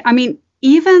 Right. I mean,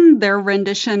 even their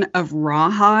rendition of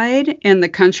Rawhide in the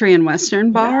country and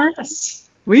western bar. Yes.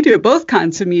 We do both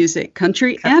kinds of music,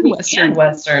 country and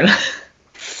western.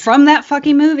 From that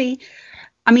fucking movie.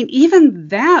 I mean, even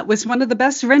that was one of the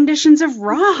best renditions of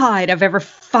Rawhide I've ever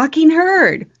fucking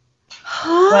heard.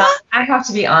 Huh? Well, I have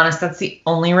to be honest, that's the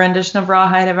only rendition of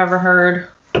Rawhide I've ever heard.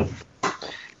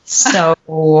 So,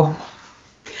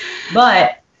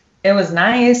 but it was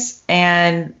nice,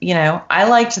 and, you know, I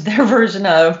liked their version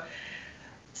of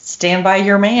Stand By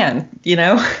Your Man, you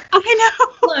know? I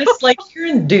know. It's like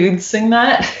hearing dudes sing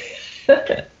that.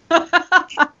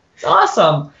 It's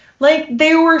awesome. Like,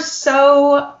 they were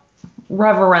so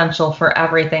reverential for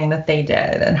everything that they did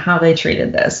and how they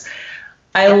treated this.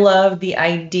 I love the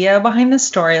idea behind the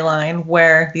storyline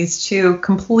where these two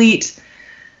complete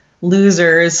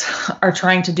losers are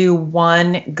trying to do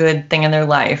one good thing in their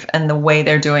life, and the way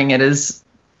they're doing it is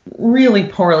really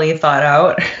poorly thought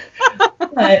out.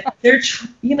 But they're,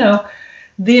 you know,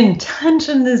 the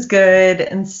intention is good,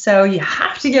 and so you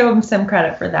have to give them some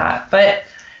credit for that. But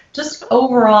just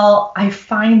overall, I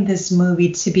find this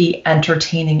movie to be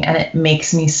entertaining, and it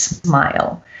makes me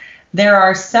smile. There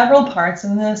are several parts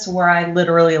in this where I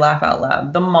literally laugh out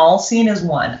loud. The mall scene is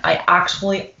one. I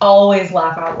actually always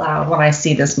laugh out loud when I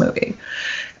see this movie.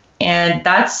 And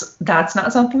that's not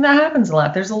something that happens a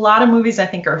lot. There's a lot of movies I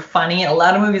think are funny, a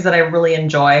lot of movies that I really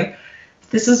enjoy.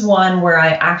 This is one where I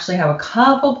actually have a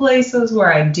couple places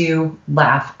where I do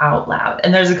laugh out loud.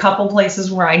 And there's a couple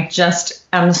places where I just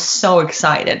am so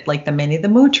excited, like the Minnie the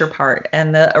Moocher part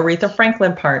and the Aretha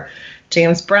Franklin part,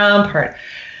 James Brown part.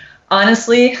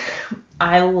 Honestly,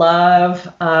 I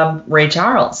love Ray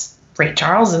Charles. Ray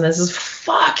Charles, and this is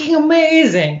fucking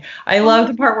amazing. I love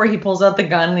the part where he pulls out the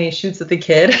gun and he shoots at the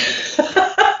kid.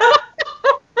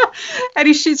 And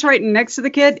he shoots right next to the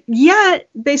kid. Yet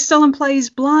they still imply he's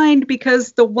blind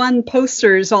because the one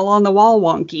poster is all on the wall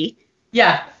wonky.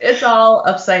 Yeah, it's all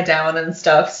upside down and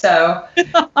stuff. So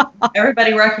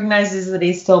everybody recognizes that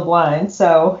he's still blind.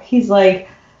 So he's like,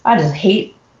 I just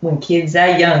hate when kids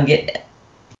that young get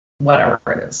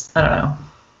whatever it is. I don't know.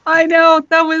 I know.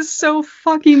 That was so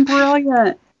fucking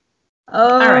brilliant.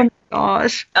 Oh, all right. My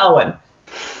gosh. Elwin,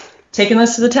 taking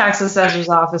this to the tax assessor's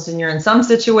office and you're in some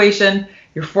situation,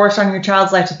 you're forced on your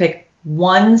child's life to pick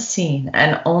one scene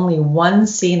and only one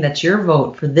scene that's your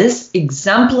vote for. This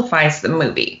exemplifies the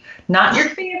movie. Not your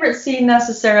favorite scene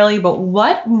necessarily, but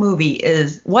what movie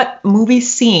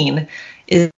scene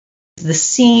is the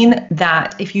scene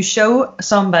that if you show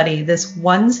somebody this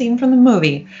one scene from the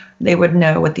movie, they would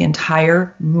know what the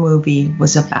entire movie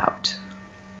was about.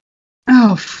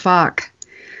 Oh, fuck.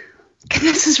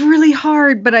 This is really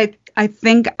hard, but I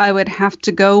think I would have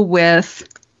to go with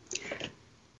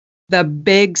the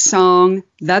big song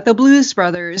that the Blues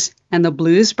Brothers and the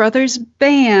Blues Brothers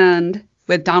Band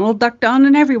with Donald Duck Dunn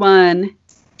and everyone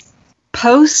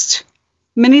post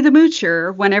Minnie the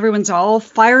Moocher when everyone's all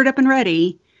fired up and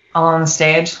ready. All on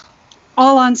stage.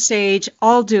 All on stage,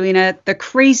 all doing it. The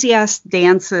crazy ass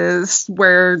dances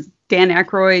where Dan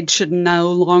Aykroyd should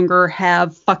no longer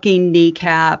have fucking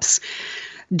kneecaps.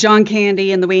 John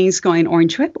Candy and the Wings going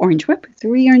orange whip,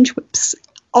 3 orange whips.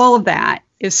 All of that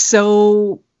is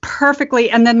so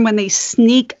perfectly. And then when they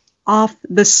sneak off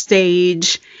the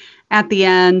stage at the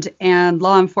end and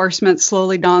law enforcement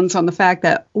slowly dawns on the fact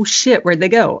that, oh shit, where'd they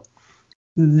go?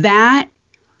 That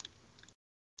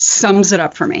sums it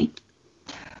up for me.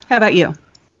 How about you?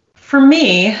 For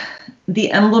me,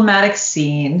 the emblematic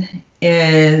scene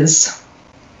is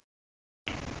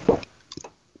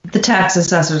the tax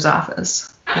assessor's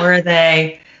office, where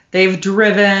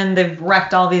they've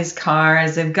wrecked all these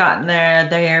cars, they've gotten there,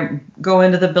 they go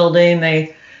into the building,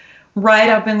 they ride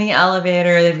up in the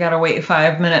elevator, they've got to wait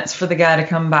 5 minutes for the guy to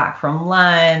come back from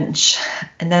lunch,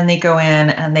 and then they go in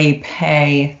and they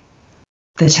pay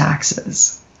the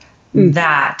taxes.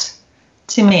 That,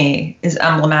 to me, is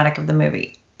emblematic of the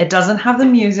movie. It doesn't have the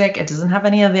music, it doesn't have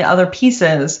any of the other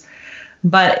pieces,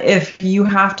 but if you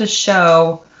have to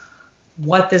show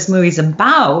what this movie's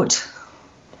about,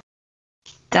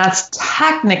 that's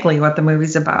technically what the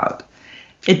movie's about.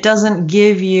 It doesn't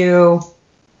give you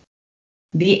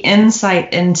the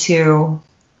insight into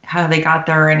how they got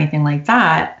there or anything like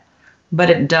that, but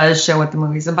it does show what the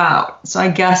movie's about. So I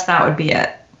guess that would be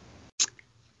it.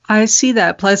 I see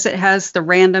that. Plus it has the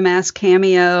random ass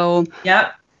cameo.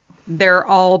 Yep. They're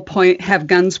all have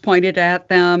guns pointed at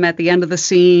them at the end of the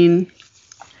scene.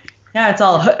 Yeah, it's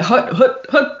all hut, hut, hut,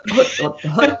 hut, hut,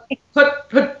 hut, hut,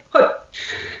 hut, hut.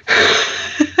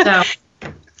 So.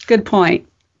 Good point.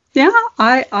 Yeah,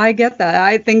 I get that.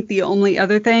 I think the only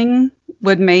other thing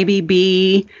would maybe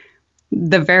be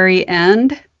the very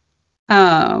end,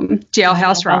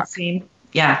 Jailhouse Rock. Scene.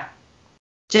 Yeah.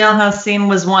 Jailhouse scene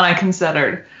was one I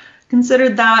considered.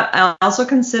 Considered that. I also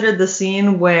considered the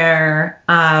scene where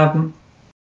I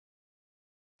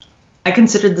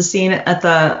considered the scene at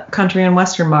the country and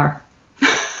western bar.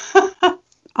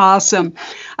 Awesome.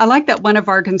 I like that one of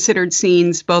our considered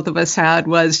scenes both of us had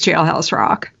was Jailhouse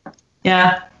Rock.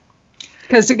 Yeah.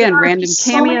 Because again, random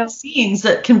cameo. So many scenes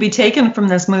that can be taken from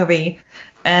this movie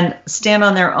and stand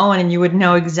on their own, and you would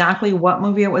know exactly what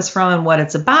movie it was from and what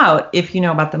it's about if you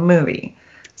know about the movie.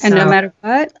 And no matter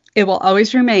what, it will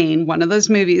always remain one of those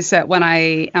movies that when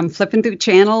I am flipping through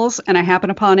channels and I happen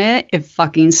upon it, it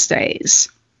fucking stays.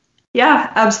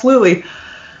 Yeah, absolutely.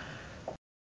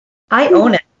 I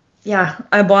own it. Yeah,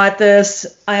 I bought this.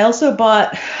 I also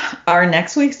bought our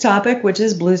next week's topic, which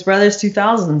is Blues Brothers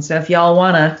 2000. So if y'all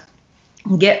want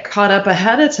to get caught up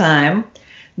ahead of time,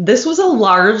 this was a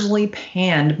largely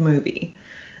panned movie.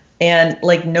 And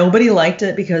like nobody liked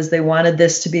it because they wanted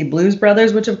this to be Blues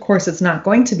Brothers, which of course it's not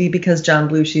going to be because John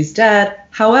Belushi's dead.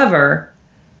 However,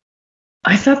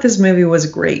 I thought this movie was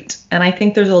great. And I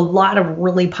think there's a lot of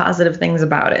really positive things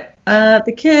about it.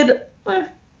 The kid,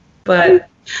 but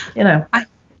you know.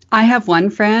 I have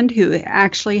one friend who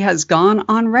actually has gone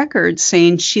on record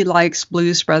saying she likes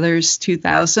Blues Brothers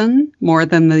 2000 more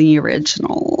than the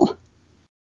original.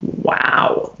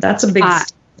 Wow, that's a big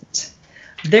statement.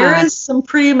 There is some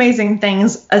pretty amazing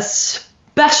things,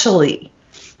 especially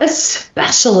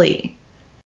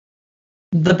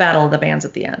the Battle of the Bands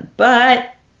at the end.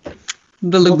 But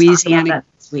the Louisiana we'll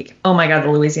this week. Oh my God,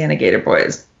 the Louisiana Gator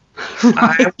Boys.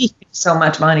 I paid so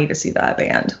much money to see that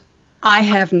band. I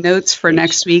have notes for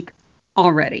next week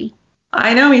already.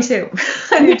 I know, me too.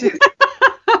 I do too.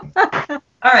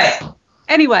 All right.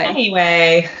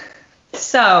 Anyway,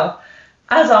 so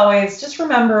as always, just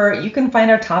remember you can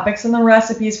find our topics and the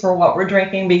recipes for what we're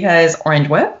drinking because Orange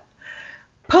Whip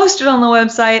posted on the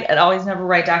website at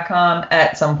alwaysneverright.com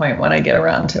at some point when I get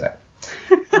around to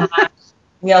it.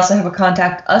 We also have a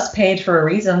contact us page for a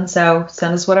reason, so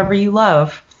send us whatever you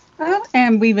love.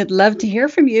 And we would love to hear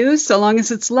from you, so long as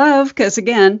it's love, because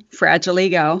again, fragile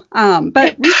ego.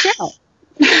 But reach out.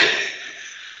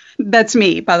 That's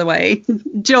me, by the way.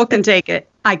 Jill can take it.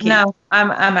 I can't. No,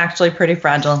 I'm actually pretty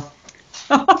fragile.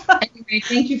 Anyway,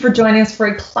 thank you for joining us for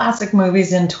a Classic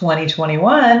Movies in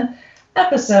 2021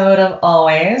 episode of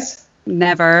Always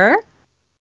Never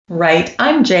Right.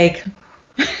 I'm Jake.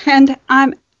 And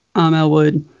I'm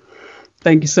Elwood.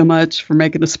 Thank you so much for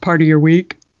making us part of your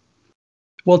week.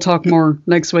 We'll talk more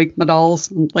next week, my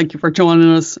dolls. And thank you for joining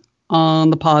us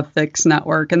on the Podfix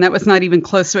Network. And that was not even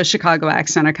close to a Chicago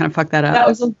accent. I kind of fucked that up. That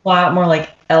was a lot more like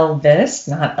Elvis,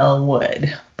 not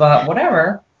Elwood. But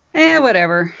whatever.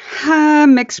 Whatever.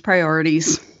 Mixed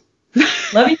priorities.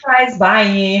 Love you guys.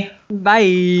 Bye.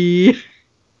 Bye.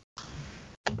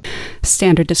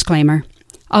 Standard disclaimer.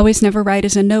 Always Never Right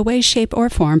is in no way, shape, or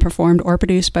form performed or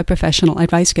produced by professional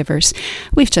advice givers.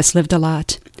 We've just lived a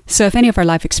lot. So if any of our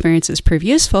life experiences prove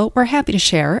useful, we're happy to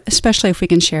share, especially if we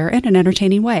can share in an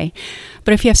entertaining way.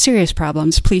 But if you have serious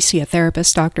problems, please see a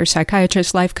therapist, doctor,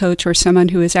 psychiatrist, life coach, or someone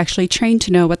who is actually trained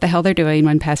to know what the hell they're doing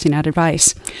when passing out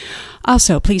advice.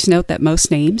 Also, please note that most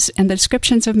names and the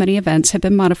descriptions of many events have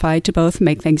been modified to both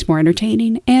make things more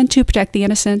entertaining and to protect the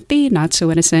innocent, the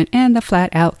not-so-innocent, and the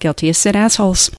flat-out guilty as sin assholes.